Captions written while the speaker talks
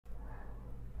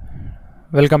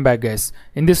Welcome back, guys.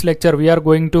 In this lecture we are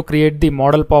going to create the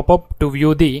model pop-up to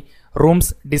view the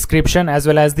room's description as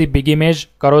well as the big image,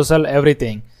 carousel,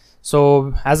 everything.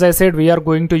 So as I said, we are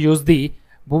going to use the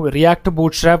React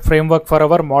Bootstrap framework for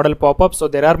our model pop-up. So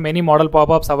there are many model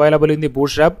pop-ups available in the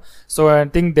Bootstrap, so I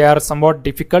think they are somewhat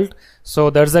difficult, so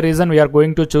that's the reason we are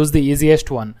going to choose the easiest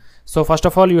one. So first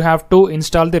of all, you have to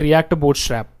install the React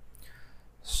Bootstrap.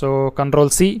 So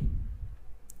Ctrl C,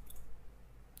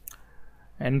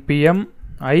 npm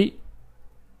I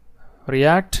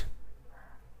React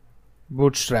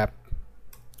Bootstrap.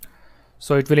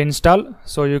 So it will install.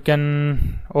 So you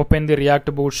can open the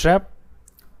React Bootstrap,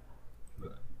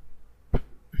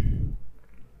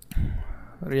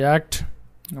 React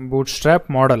Bootstrap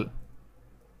model.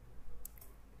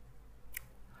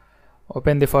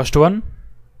 Open the first one.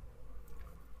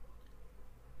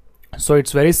 So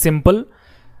it's very simple.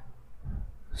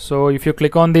 So if you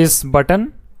click on this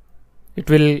button, it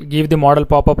will give the model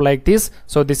pop-up like this.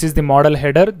 So this is the model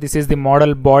header, this is the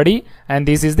model body, and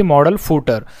this is the model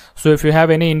footer. So if you have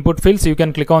any input fields, you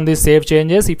can click on this save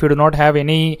changes. If you do not have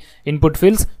any input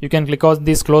fields, you can click on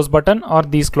this close button or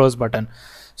this close button.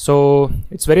 So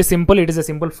it's very simple. It is a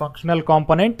simple functional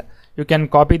component. You can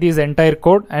copy this entire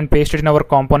code and paste it in our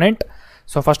component.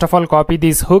 So first of all, copy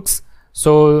these hooks.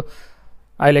 So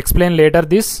I'll explain later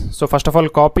this. So first of all,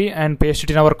 copy and paste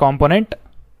it in our component.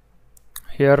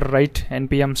 Here write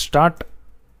npm start,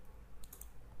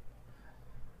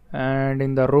 and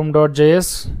in the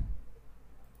room.js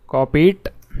copy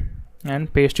it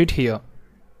and paste it here.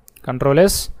 Ctrl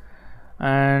S,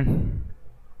 and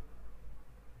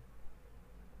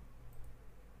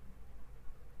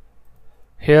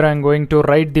here I'm going to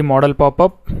write the model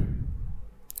pop-up.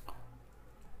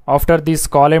 After this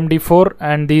column_d4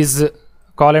 and this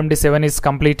column_d7 is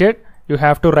completed, you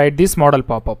have to write this model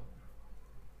pop-up.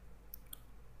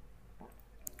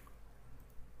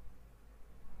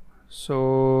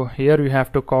 So here you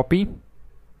have to copy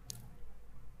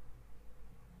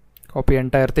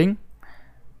entire thing,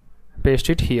 paste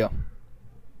it here.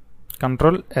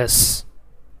 Ctrl S.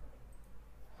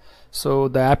 So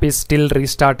the app is still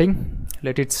restarting.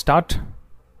 Let it start.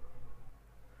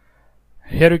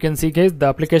 Here you can see, guys, the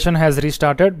application has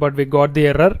restarted, but we got the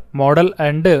error model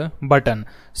and button.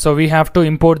 So we have to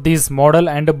import this model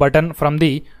and button from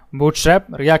the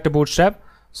Bootstrap, React Bootstrap.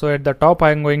 So at the top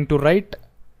I am going to write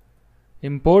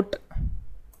import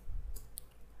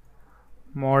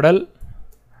model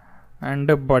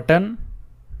and button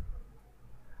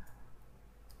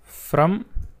from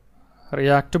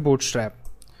React Bootstrap,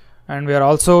 and we are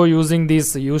also using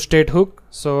this useState hook,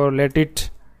 so let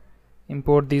it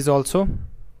import these also.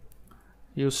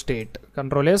 useState,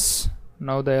 Ctrl S.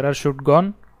 Now the error should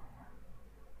gone.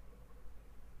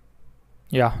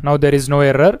 Yeah, now there is no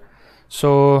error.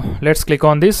 So let's click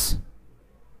on this,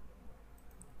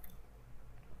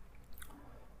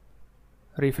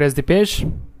 refresh the page.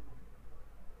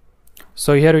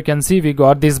 So here you can see we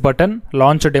got this button,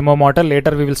 launch demo model.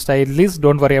 Later we will style this,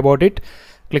 don't worry about it.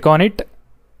 Click on it.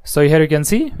 So here you can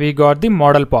see we got the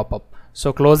model pop-up.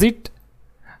 So close it,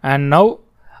 and now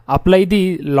apply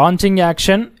the launching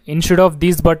action instead of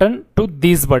this button to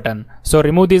this button. So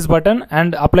remove this button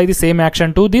and apply the same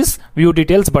action to this view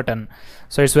details button.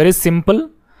 So it's very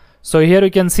simple. So here you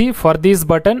can see for this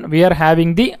button we are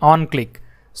having the on click.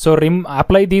 So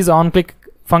apply this on click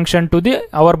function to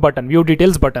our button, view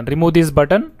details button. Remove this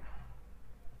button,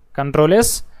 Ctrl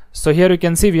S. So here you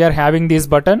can see we are having this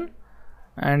button,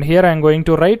 and here I am going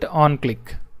to write on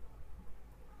click,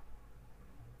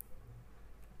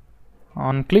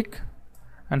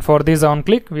 and for this on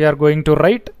click we are going to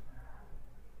write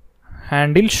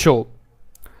handle show.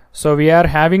 So we are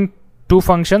having two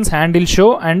functions, handle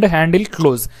show and handle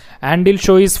close. Handle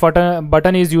show is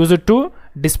button is used to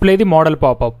display the model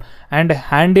pop-up, and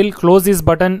handle close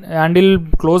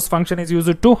function is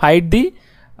used to hide the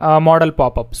model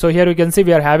pop-up. So here you can see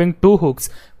we are having two hooks,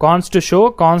 const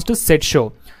show, const set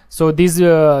show. So these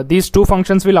two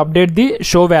functions will update the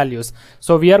show values.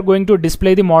 So we are going to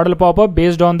display the model pop-up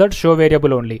based on that show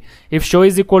variable only. If show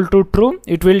is equal to true,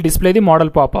 it will display the model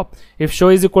pop-up. If show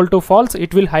is equal to false,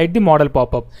 it will hide the model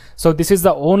pop-up. So this is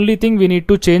the only thing we need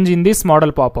to change in this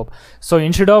model pop-up. So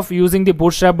instead of using the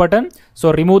Bootstrap button,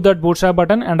 so remove that Bootstrap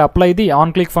button and apply the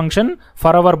on click function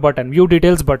for our button, view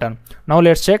details button. Now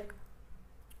let's check.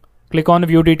 Click on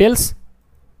view details.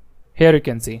 Here you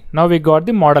can see now we got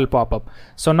the model pop-up.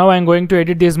 So now I am going to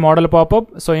edit this model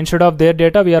pop-up. So instead of their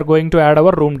data, we are going to add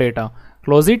our room data.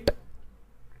 Close it.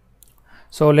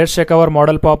 So let's check our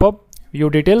model pop-up, view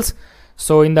details.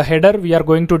 So in the header we are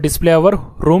going to display our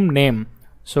room name.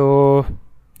 So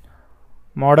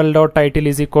model.title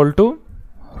is equal to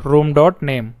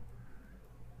room.name,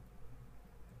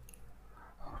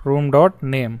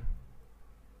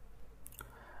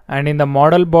 and in the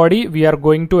model body we are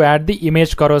going to add the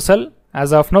image carousel.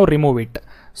 As of now, remove it.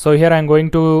 So here I am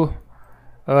going to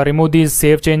remove this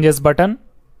save changes button.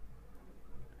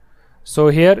 So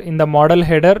here in the model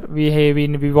header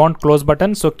we want close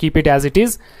button, so keep it as it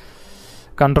is.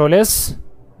 Control S.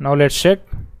 Now let's check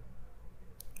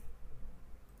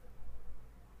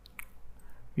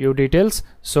view details.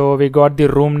 So we got the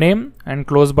room name and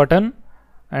close button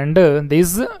and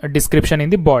this description in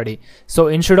the body. So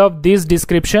instead of this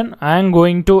description I am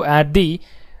going to add the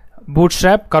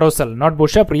bootstrap carousel, not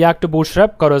bootstrap, React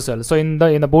bootstrap carousel. So in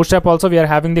the bootstrap also we are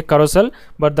having the carousel,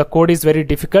 but the code is very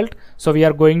difficult, so we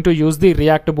are going to use the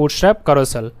React bootstrap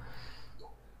carousel.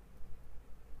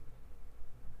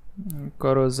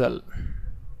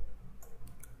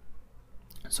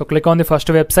 So click on the first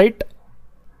website.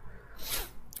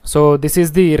 So this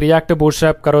is the React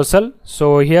bootstrap carousel.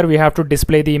 So here we have to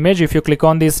display the image. If you click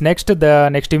on this next, the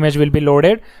next image will be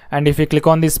loaded, and if you click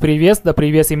on this previous, the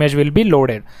previous image will be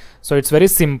loaded. So it's very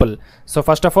simple. So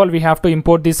first of all we have to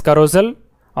import this carousel.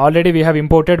 Already we have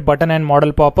imported button and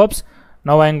model pop-ups.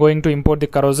 Now I am going to import the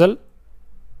carousel.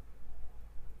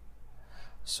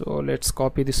 So let's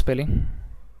copy the spelling,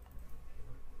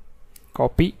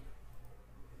 copy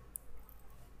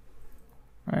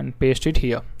and paste it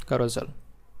here, carousel.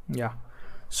 Yeah.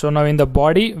 So now in the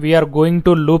body we are going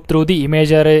to loop through the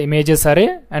images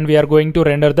array and we are going to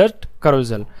render that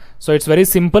carousel. So it's very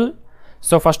simple.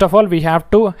 So first of all we have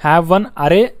to have one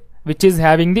array which is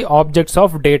having the objects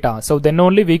of data, so then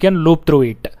only we can loop through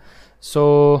it.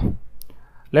 So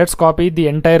let's copy the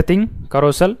entire thing,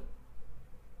 carousel,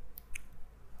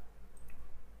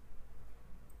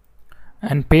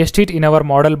 and paste it in our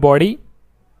model body.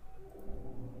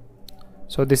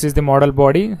 So this is the model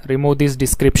body. Remove this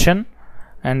description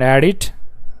and add it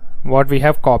what we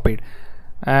have copied,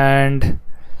 and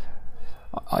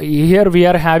here we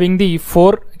are having the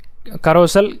 4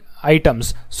 carousel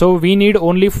items, so we need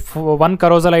only one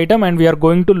carousel item and we are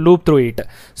going to loop through it.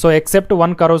 So except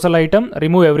one carousel item,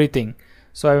 remove everything.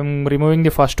 So I am removing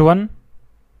the first one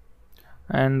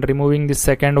and removing the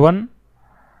second one,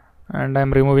 and I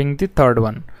am removing the third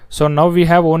one. So now we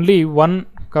have only one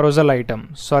carousel item.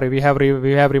 Sorry, we have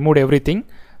removed everything.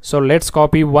 So let's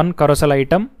copy one carousel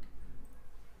item.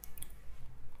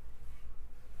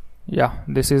 Yeah,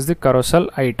 this is the carousel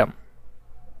item.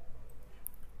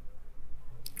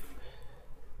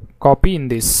 Copy in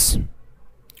this.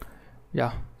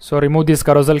 Yeah, so remove this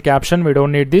carousel caption, we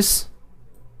don't need this.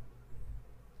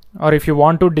 Or if you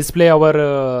want to display our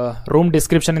room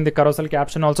description in the carousel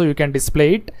caption also, you can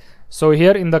display it. So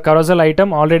here in the carousel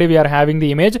item already we are having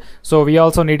the image, so we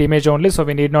also need image only, so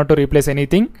we need not to replace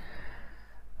anything.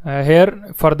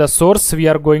 Here for the source we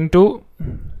are going to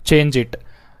change it.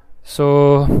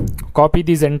 So copy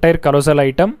this entire carousel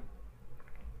item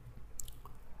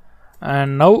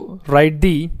and now write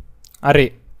the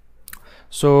array.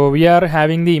 So we are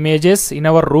having the images in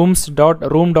our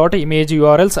room.image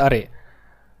URLs array.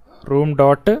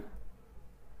 Room.image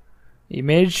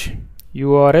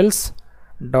URLs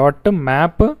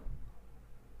 .map.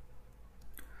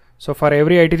 So for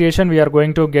every iteration we are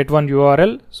going to get one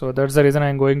URL, so that's the reason I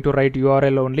am going to write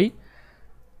URL only.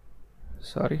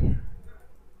 Sorry.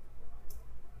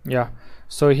 Yeah,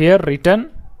 so here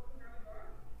return,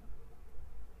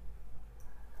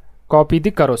 copy the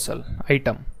carousel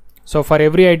item. So for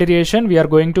every iteration we are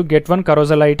going to get one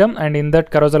carousel item, and in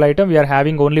that carousel item we are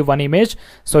having only one image.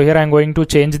 So here I am going to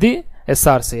change the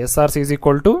src. Src is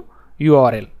equal to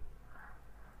URL.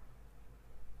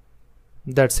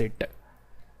 That's it.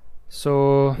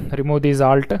 So remove this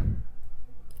alt,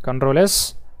 Control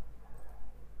S,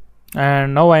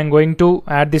 and now I am going to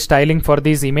add the styling for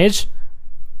this image.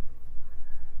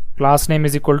 Class name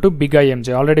is equal to big img.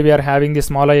 Already we are having the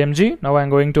small img. Now I am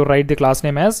going to write the class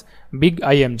name as big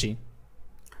img.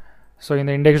 So in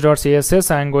the index.css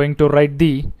I am going to write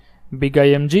the big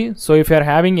img. So if you are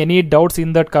having any doubts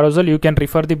in that carousel, you can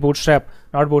refer the bootstrap,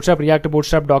 not bootstrap, React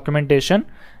bootstrap documentation.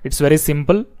 It's very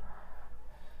simple.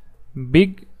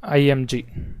 Big img.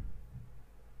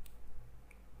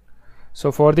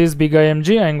 So for this big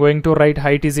img I am going to write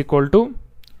height is equal to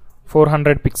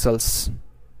 400 pixels.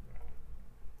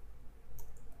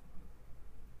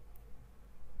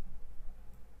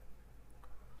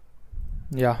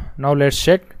 Yeah, now let's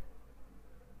check.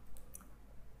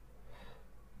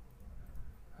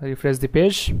 Refresh the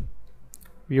page,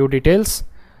 view details.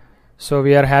 So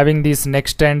we are having these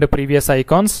next and previous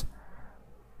icons.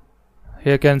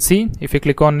 Here you can see, if you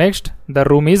click on next, the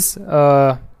room is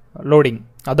loading,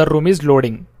 other room is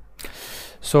loading.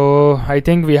 So I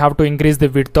think we have to increase the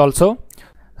width also.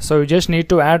 So you just need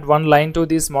to add one line to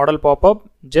this model pop-up.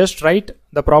 Just write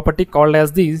the property called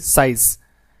as the size.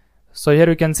 So here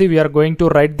you can see we are going to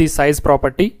write the size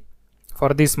property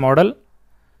for this model.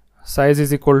 Size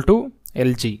is equal to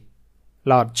LG,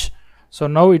 large. So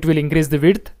now it will increase the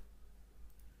width.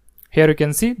 Here you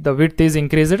can see the width is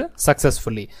increased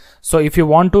successfully. So if you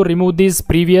want to remove this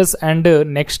previous and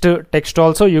next text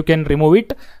also, you can remove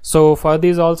it. So for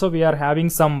this also we are having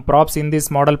some props in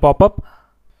this model pop-up.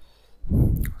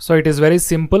 So it is very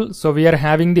simple. So we are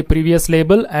having the previous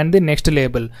label and the next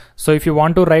label. So if you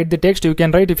want to write the text, you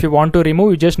can write. If you want to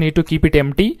remove, you just need to keep it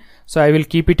empty. So I will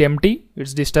keep it empty.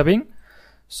 It's disturbing.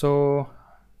 So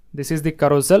this is the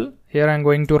carousel. Here I am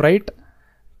going to write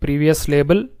previous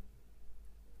label.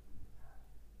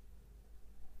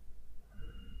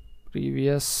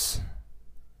 Previous,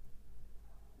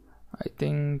 I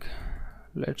think,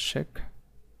 let's check.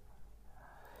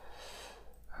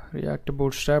 React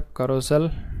Bootstrap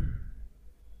carousel.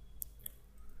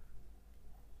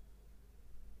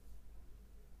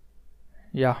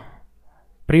 Yeah,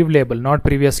 prev label, not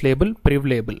previous label, prev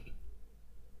label.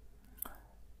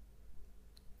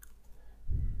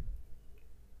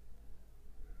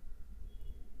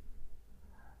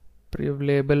 Prev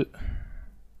label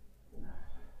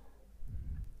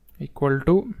equal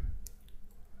to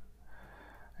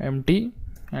empty,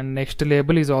 and next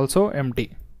label is also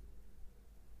empty.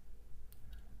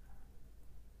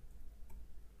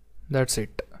 That's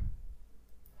it.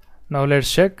 Now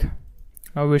let's check.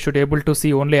 Now we should able to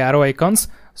see only arrow icons.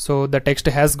 So the text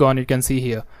has gone, you can see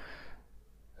here.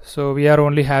 So we are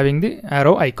only having the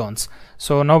arrow icons.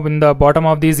 So now in the bottom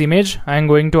of this image I am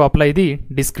going to apply the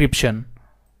description.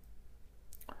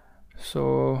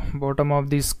 So bottom of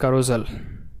this carousel,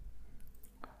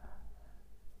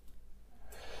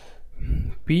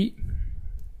 P,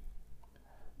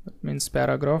 that means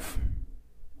paragraph,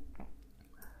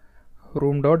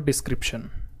 room dot description.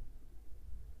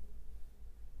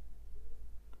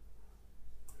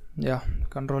 Yeah,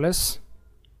 Control S.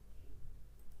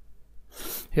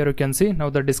 Here you can see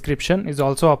now the description is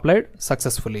also applied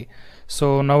successfully.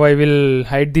 So now I will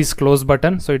hide this close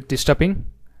button, so it's disturbing.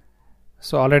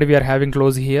 So already we are having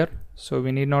close here, so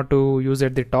we need not to use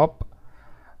at the top.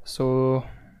 So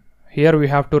here we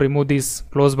have to remove this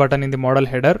close button in the model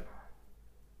header.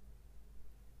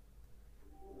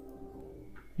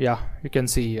 Yeah, you can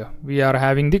see here we are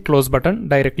having the close button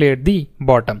directly at the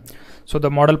bottom. So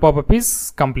the model pop-up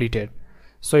is completed.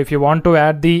 So if you want to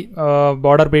add the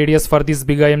border radius for this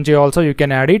big img also, you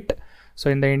can add it. So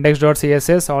in the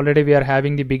index.css already we are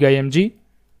having the big img.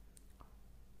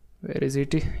 Where is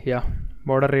it? Yeah,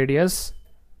 border radius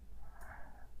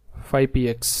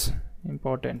 5px,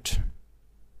 important.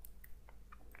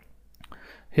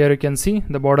 Here you can see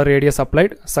the border radius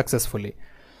applied successfully.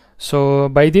 So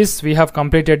by this we have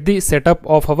completed the setup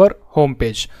of our home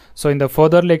page. So in the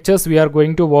further lectures we are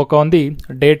going to work on the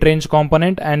date range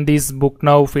component and this book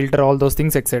now filter, all those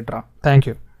things, etc. Thank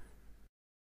you.